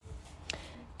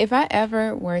If I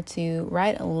ever were to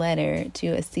write a letter to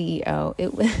a CEO,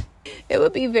 it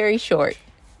would be very short.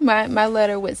 My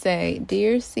letter would say,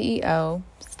 "Dear CEO,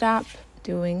 stop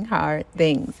doing hard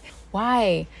things."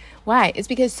 Why? It's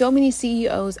because so many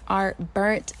CEOs are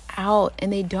burnt out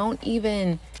and they don't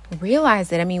even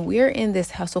realize it. I mean, we're in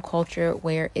this hustle culture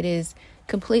where it is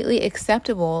completely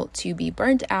acceptable to be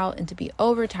burnt out and to be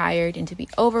overtired and to be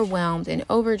overwhelmed and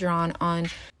overdrawn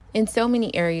on in so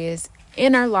many areas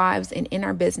in our lives and in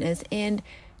our business, and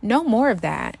no more of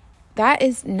that. That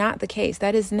is not the case.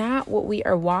 That is not what we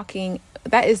are walking.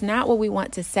 That is not what we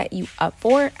want to set you up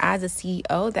for as a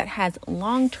CEO that has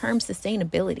long-term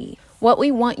sustainability. What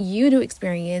we want you to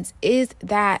experience is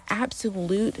that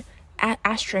absolute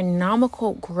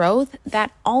astronomical growth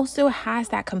that also has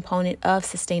that component of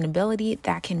sustainability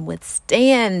that can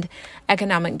withstand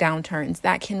economic downturns,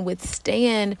 that can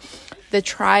withstand the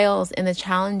trials and the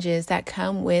challenges that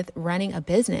come with running a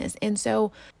business. And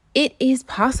so it is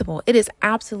possible. It is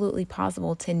absolutely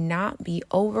possible to not be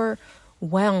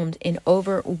overwhelmed and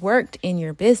overworked in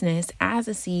your business as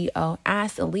a CEO,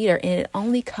 as a leader. And it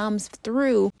only comes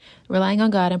through relying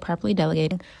on God and properly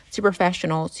delegating to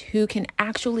professionals who can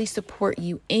actually support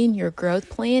you in your growth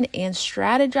plan and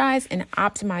strategize and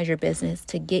optimize your business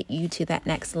to get you to that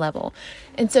next level.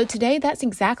 And so today, that's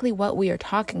exactly what we are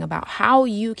talking about, how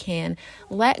you can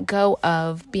let go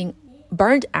of being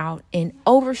burned out and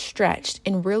overstretched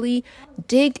and really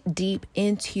dig deep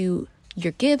into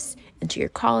your gifts, into your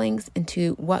callings,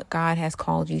 into what God has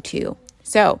called you to.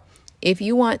 So if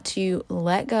you want to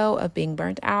let go of being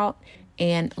burnt out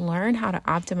and learn how to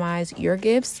optimize your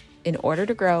gifts in order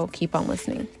to grow, keep on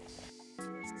listening.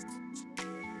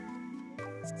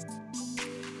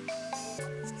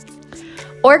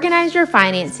 Organize your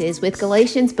finances with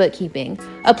Galatians Bookkeeping,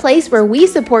 a place where we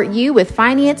support you with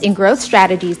finance and growth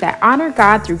strategies that honor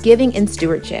God through giving and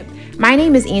stewardship. My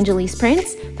name is Angelise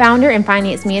Prince, founder and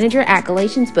finance manager at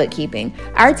Galatians Bookkeeping.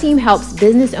 Our team helps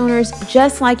business owners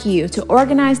just like you to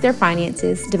organize their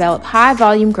finances, develop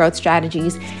high-volume growth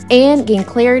strategies, and gain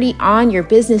clarity on your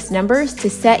business numbers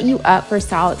to set you up for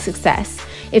solid success.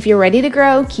 If you're ready to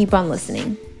grow, keep on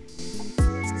listening.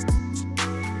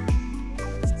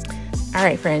 All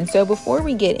right, friends. So before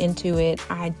we get into it,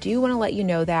 I do want to let you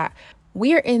know that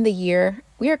we are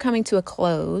coming to a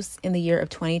close in the year of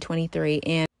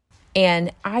 2023.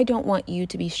 And I don't want you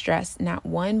to be stressed not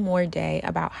one more day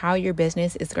about how your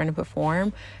business is going to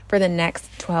perform for the next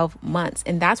 12 months.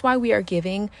 And that's why we are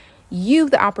giving you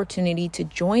the opportunity to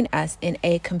join us in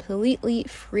a completely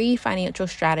free financial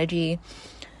strategy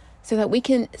so that we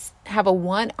can have a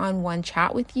one-on-one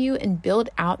chat with you and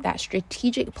build out that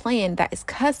strategic plan that is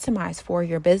customized for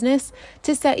your business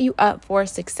to set you up for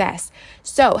success.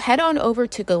 So head on over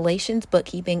to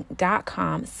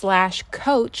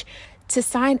galatiansbookkeeping.com/coach to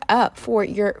sign up for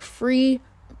your free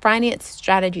finance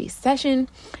strategy session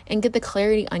and get the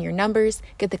clarity on your numbers,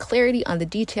 get the clarity on the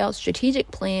detailed strategic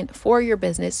plan for your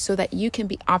business so that you can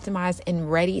be optimized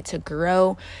and ready to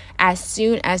grow as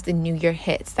soon as the new year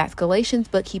hits. That's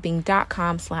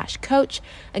galatiansbookkeeping.com/coach.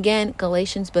 Again,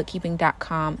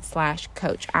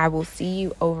 galatiansbookkeeping.com/coach. I will see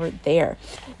you over there.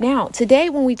 Now, today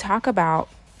when we talk about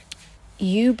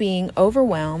you being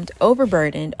overwhelmed,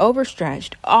 overburdened,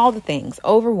 overstretched, all the things,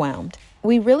 overwhelmed,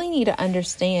 we really need to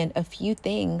understand a few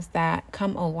things that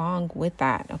come along with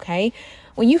that, okay?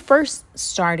 When you first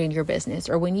started your business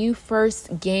or when you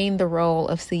first gained the role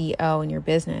of CEO in your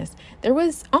business, there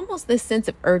was almost this sense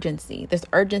of urgency, this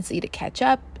urgency to catch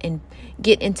up and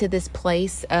get into this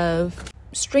place of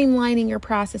streamlining your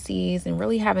processes and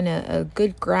really having a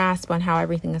good grasp on how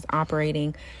everything is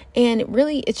operating. And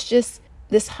really, it's just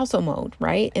this hustle mode,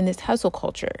 right? And this hustle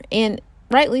culture. And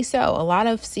rightly so. A lot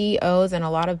of CEOs and a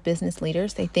lot of business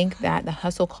leaders, they think that the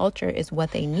hustle culture is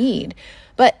what they need.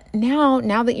 But now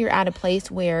that you're at a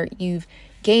place where you've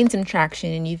gained some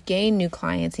traction and you've gained new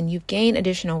clients and you've gained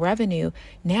additional revenue,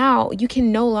 now you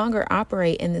can no longer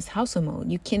operate in this hustle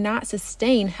mode. You cannot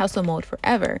sustain hustle mode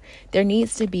forever. There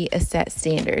needs to be a set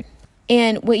standard.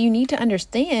 And what you need to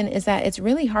understand is that it's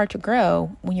really hard to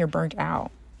grow when you're burnt out,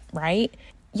 right?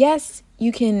 Yes,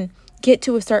 you can get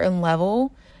to a certain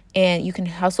level and you can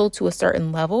hustle to a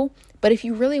certain level. But if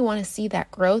you really want to see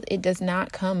that growth, it does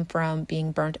not come from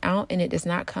being burnt out and it does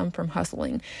not come from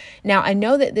hustling. Now, I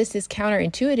know that this is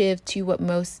counterintuitive to what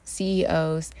most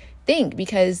CEOs think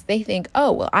because they think,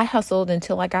 oh, well, I hustled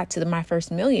until I got to my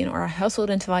first million, or I hustled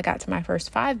until I got to my first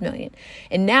 5 million.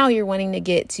 And now you're wanting to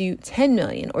get to 10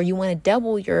 million, or you want to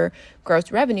double your gross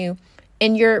revenue.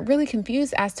 And you're really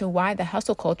confused as to why the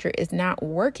hustle culture is not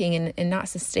working and not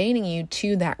sustaining you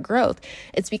to that growth.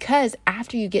 It's because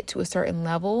after you get to a certain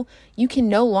level, you can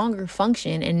no longer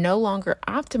function and no longer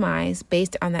optimize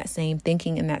based on that same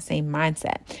thinking and that same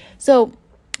mindset. So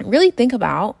really think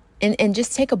about and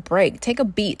just take a break, take a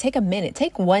beat, take a minute,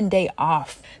 take one day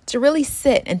off to really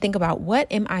sit and think about, what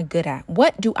am I good at?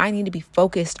 What do I need to be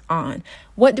focused on?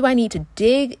 What do I need to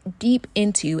dig deep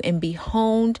into and be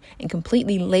honed and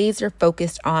completely laser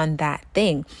focused on that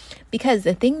thing? Because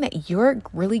the thing that you're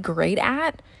really great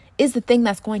at is the thing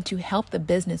that's going to help the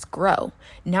business grow,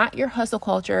 not your hustle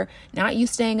culture, not you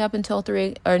staying up until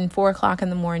 3 or 4 o'clock in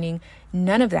the morning,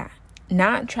 none of that.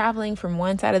 Not traveling from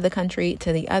one side of the country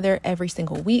to the other every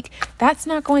single week. That's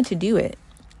not going to do it.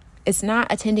 It's not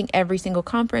attending every single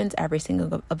conference, every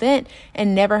single event,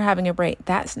 and never having a break.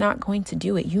 That's not going to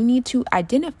do it. You need to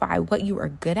identify what you are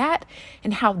good at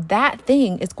and how that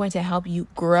thing is going to help you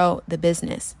grow the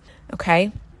business.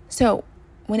 Okay? So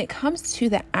when it comes to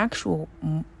the actual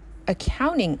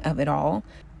accounting of it all,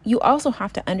 you also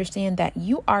have to understand that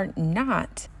you are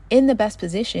not in the best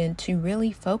position to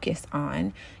really focus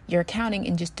on your accounting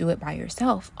and just do it by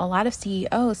yourself. A lot of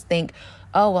CEOs think,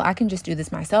 oh, well, I can just do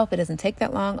this myself. It doesn't take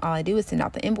that long. All I do is send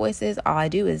out the invoices. All I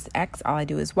do is X. All I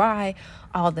do is Y.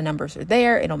 All the numbers are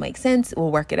there. It'll make sense. We'll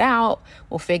work it out.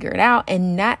 We'll figure it out.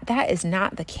 And that is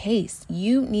not the case.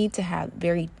 You need to have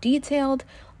very detailed,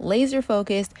 laser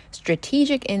focused,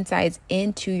 strategic insights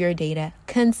into your data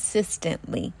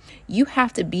consistently. You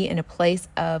have to be in a place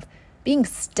of being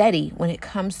steady when it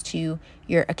comes to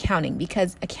your accounting,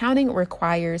 because accounting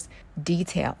requires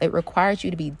detail. It requires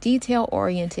you to be detail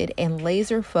oriented and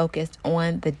laser focused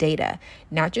on the data,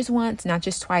 not just once, not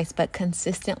just twice, but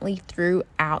consistently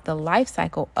throughout the life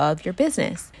cycle of your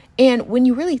business. And when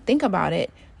you really think about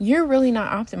it, you're really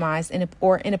not optimized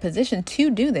in a position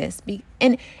to do this.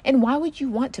 And why would you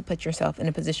want to put yourself in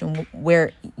a position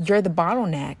where you're the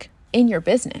bottleneck in your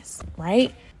business,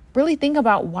 right? Really think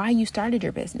about why you started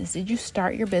your business. Did you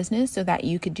start your business so that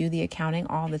you could do the accounting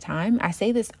all the time? I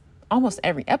say this almost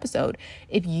every episode.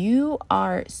 If you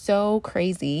are so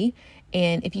crazy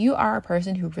and if you are a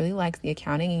person who really likes the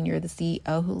accounting and you're the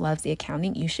CEO who loves the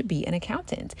accounting, you should be an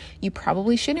accountant. You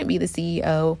probably shouldn't be the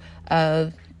CEO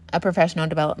of a professional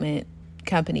development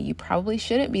company. You probably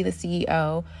shouldn't be the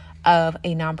CEO of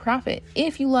a nonprofit.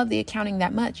 If you love the accounting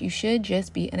that much, you should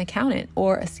just be an accountant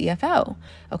or a CFO,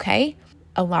 okay?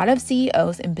 A lot of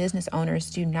CEOs and business owners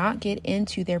do not get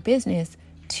into their business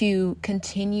to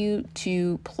continue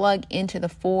to plug into the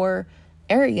 4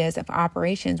 areas of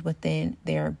operations within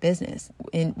their business.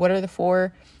 And what are the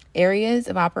 4 areas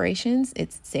of operations?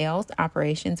 It's sales,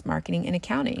 operations, marketing, and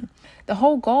accounting. The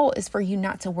whole goal is for you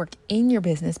not to work in your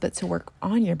business, but to work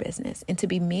on your business and to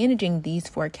be managing these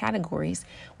 4 categories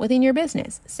within your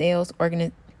business: sales,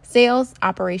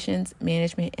 operations,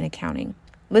 management, and accounting.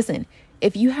 Listen,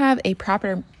 if you have a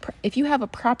property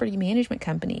management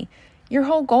company, your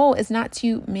whole goal is not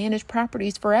to manage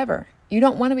properties forever. You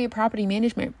don't want to be a property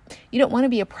manager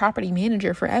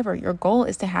forever. Your goal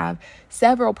is to have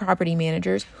several property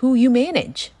managers who you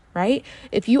manage, right?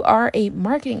 If you are a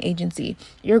marketing agency,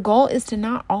 your goal is to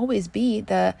not always be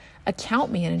the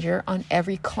account manager on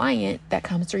every client that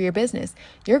comes through your business.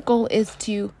 Your goal is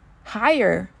to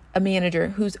hire a manager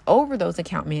who's over those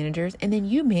account managers, and then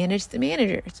you manage the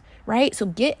managers, right? So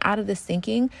get out of this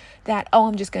thinking that, oh,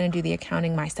 I'm just going to do the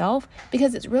accounting myself,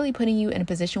 because it's really putting you in a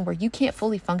position where you can't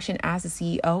fully function as a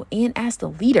CEO and as the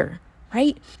leader,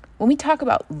 right? When we talk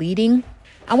about leading,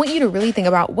 I want you to really think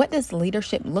about, what does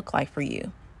leadership look like for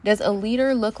you? Does a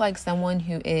leader look like someone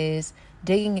who is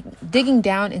digging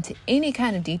down into any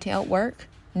kind of detailed work?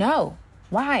 No.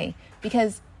 Why?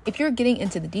 Because if you're getting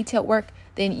into the detailed work,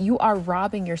 then you are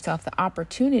robbing yourself the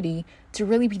opportunity to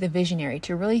really be the visionary,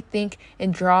 to really think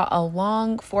and draw a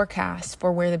long forecast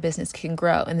for where the business can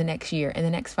grow in the next year, in the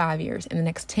next 5 years, in the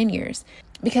next 10 years,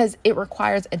 because it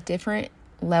requires a different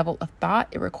level of thought.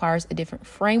 It requires a different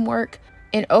framework.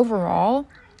 And overall,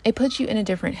 it puts you in a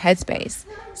different headspace.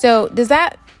 So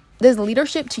does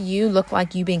leadership to you look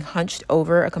like you being hunched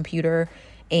over a computer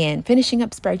and finishing up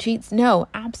spreadsheets? No,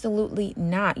 absolutely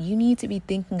not. You need to be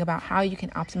thinking about how you can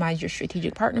optimize your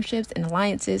strategic partnerships and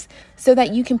alliances so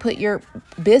that you can put your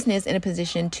business in a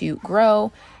position to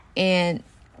grow and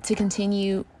to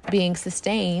continue being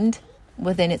sustained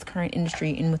within its current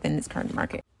industry and within its current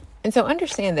market. And so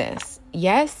understand this.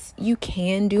 Yes, you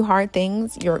can do hard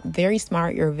things. You're very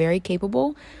smart. You're very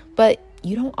capable, but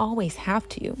you don't always have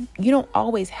to. You don't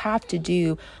always have to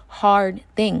do hard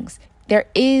things. There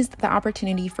is the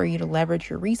opportunity for you to leverage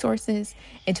your resources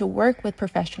and to work with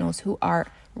professionals who are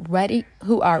ready,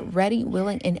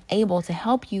 willing, and able to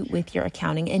help you with your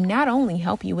accounting, and not only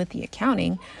help you with the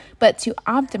accounting, but to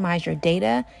optimize your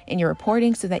data and your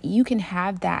reporting so that you can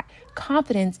have that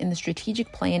confidence in the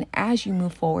strategic plan as you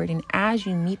move forward and as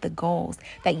you meet the goals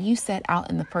that you set out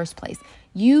in the first place.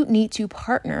 You need to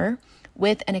partner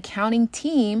with an accounting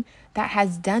team that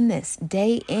has done this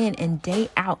day in and day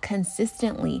out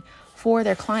consistently for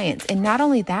their clients. And not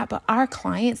only that, but our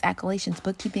clients at Galatians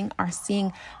Bookkeeping are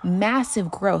seeing massive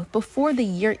growth before the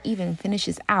year even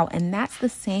finishes out. And that's the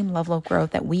same level of growth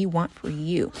that we want for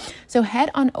you. So head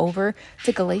on over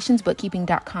to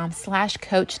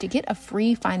galatiansbookkeeping.com/coach to get a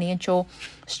free financial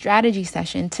strategy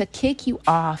session to kick you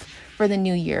off for the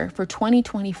new year, for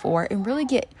 2024, and really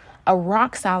get a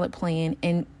rock solid plan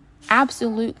and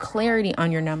absolute clarity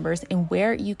on your numbers and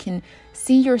where you can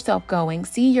see yourself going,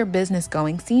 see your business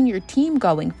going, see your team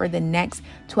going for the next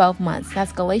 12 months.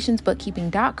 That's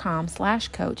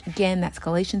galatiansbookkeeping.com/coach. Again, that's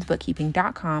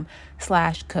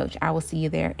galatiansbookkeeping.com/coach. I will see you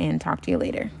there and talk to you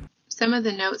later. Some of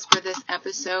the notes for this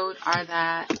episode are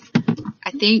that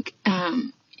I think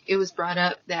it was brought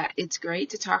up that it's great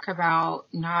to talk about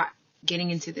not getting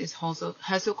into this hustle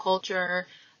culture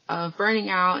of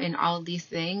burning out and all of these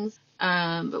things.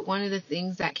 But one of the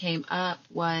things that came up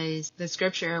was the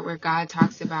scripture where God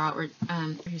talks about, or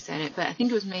who said it, but I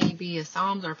think it was maybe a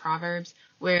Psalms or Proverbs,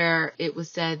 where it was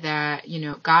said that,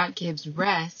 God gives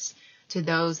rest to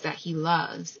those that he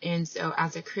loves. And so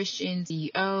as a Christian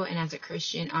CEO and as a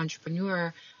Christian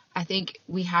entrepreneur, I think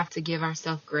we have to give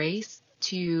ourselves grace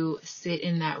to sit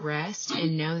in that rest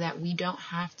and know that we don't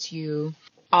have to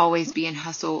always be in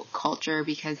hustle culture,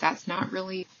 because that's not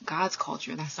really God's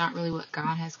culture. That's not really what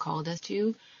God has called us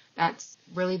to. That's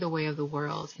really the way of the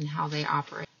world and how they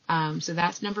operate. So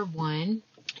that's number one.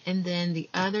 And then the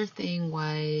other thing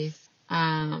was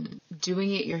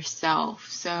doing it yourself.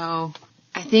 So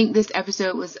I think this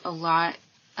episode was a lot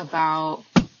about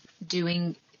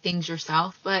doing things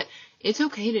yourself, but it's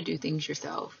okay to do things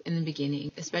yourself in the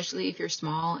beginning, especially if you're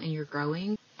small and you're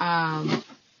growing. And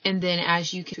then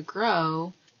as you can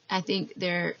grow, I think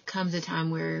there comes a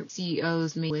time where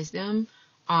CEOs make wisdom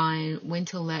on when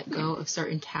to let go of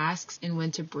certain tasks and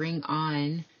when to bring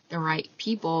on the right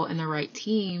people and the right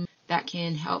team that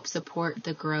can help support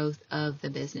the growth of the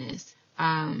business.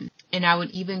 And I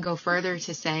would even go further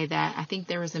to say that I think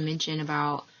there was a mention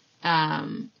about,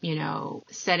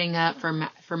 setting up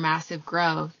for massive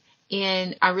growth.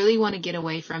 And I really want to get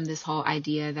away from this whole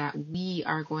idea that we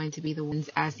are going to be the ones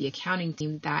as the accounting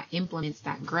team that implements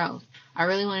that growth. I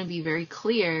really want to be very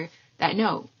clear that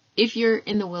no, if you're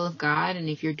in the will of God and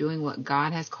if you're doing what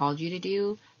God has called you to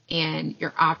do and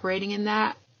you're operating in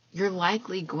that, you're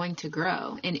likely going to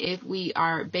grow. And if we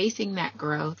are basing that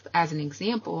growth, as an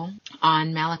example,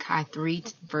 on Malachi 3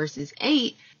 verses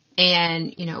 8,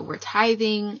 and, we're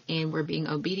tithing and we're being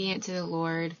obedient to the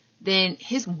Lord, then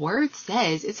his word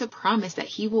says it's a promise that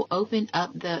he will open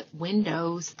up the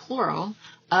windows, plural,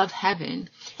 of heaven.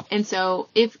 And so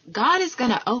if God is going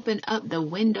to open up the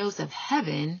windows of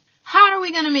heaven, how are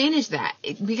we going to manage that?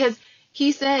 Because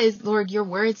he says, Lord, your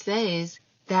word says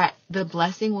that the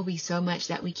blessing will be so much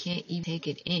that we can't even take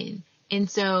it in. And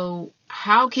so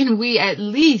how can we at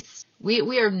least,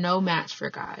 we are no match for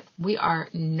God. We are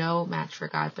no match for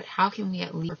God. But how can we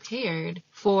at least be prepared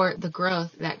for the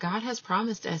growth that God has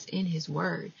promised us in his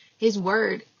word? His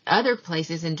word, other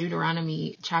places in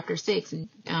Deuteronomy chapter 6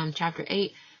 and chapter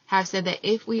 8 have said that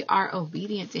if we are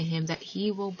obedient to him, that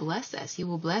he will bless us. He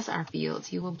will bless our fields.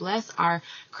 He will bless our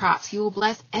crops. He will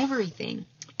bless everything.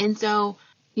 And so,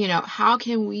 how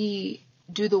can we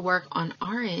do the work on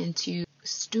our end to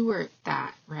steward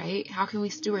that, right? How can we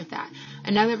steward that?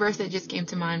 Another verse that just came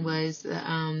to mind was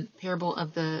the parable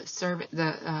of the servant,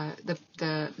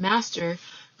 the master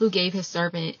who gave his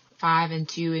servant 5 and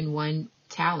 2 and 1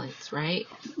 talents, right?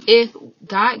 If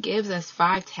God gives us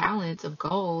 5 talents of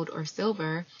gold or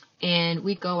silver and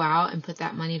we go out and put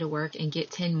that money to work and get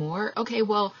 10 more, okay,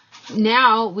 well,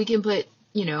 now we can put,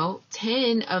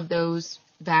 10 of those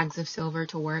bags of silver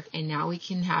to work, and now we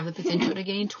can have the potential to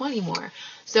gain 20 more.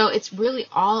 So it's really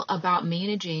all about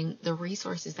managing the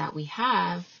resources that we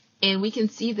have. And we can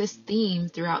see this theme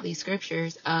throughout these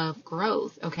scriptures of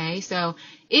growth. Okay. So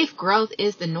if growth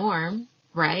is the norm,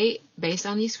 right, based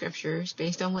on these scriptures,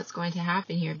 based on what's going to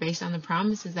happen here, based on the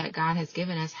promises that God has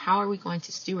given us, how are we going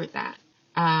to steward that?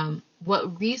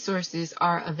 What resources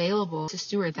are available to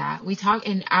steward that? We talk,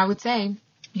 and I would say,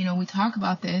 we talk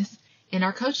about this in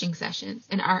our coaching sessions,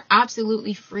 in our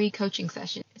absolutely free coaching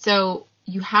sessions. So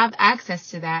you have access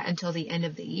to that until the end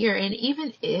of the year. And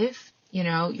even if,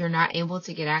 you're not able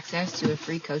to get access to a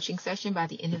free coaching session by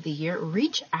the end of the year,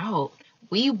 reach out.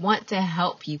 We want to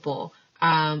help people.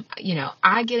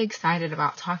 I get excited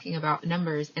about talking about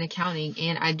numbers and accounting,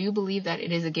 and I do believe that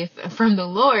it is a gift from the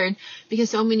Lord because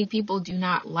so many people do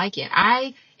not like it.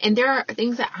 And there are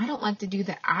things that I don't like to do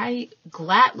that I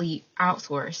gladly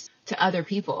outsource to other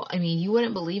people. I mean, you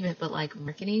wouldn't believe it, but like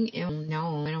marketing,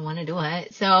 no, I don't want to do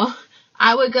it. So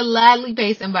I would gladly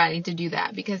pay somebody to do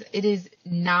that because it is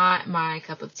not my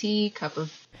cup of tea.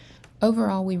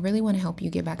 Overall, we really want to help you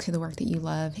get back to the work that you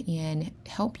love and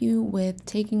help you with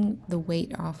taking the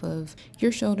weight off of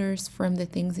your shoulders from the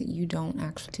things that you don't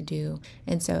actually do.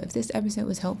 And so if this episode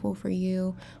was helpful for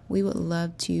you, we would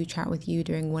love to chat with you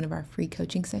during one of our free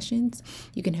coaching sessions.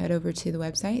 You can head over to the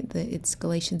website. It's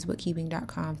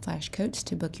galatiansbookkeeping.com/coach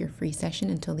to book your free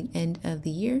session until the end of the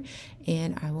year.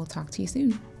 And I will talk to you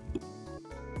soon.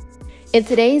 If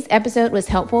today's episode was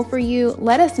helpful for you,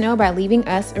 let us know by leaving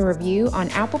us a review on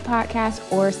Apple Podcasts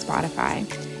or Spotify.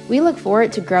 We look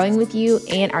forward to growing with you,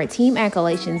 and our team at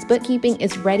Galatians Bookkeeping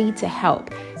is ready to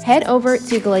help. Head over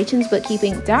to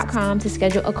galatiansbookkeeping.com to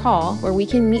schedule a call where we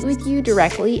can meet with you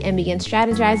directly and begin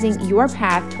strategizing your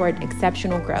path toward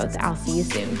exceptional growth. I'll see you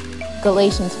soon.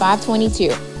 Galatians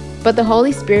 5:22. But the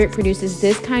Holy Spirit produces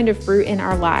this kind of fruit in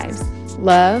our lives: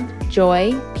 love,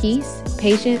 joy, peace,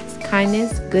 patience,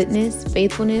 kindness, goodness,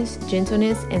 faithfulness,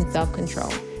 gentleness, and self-control.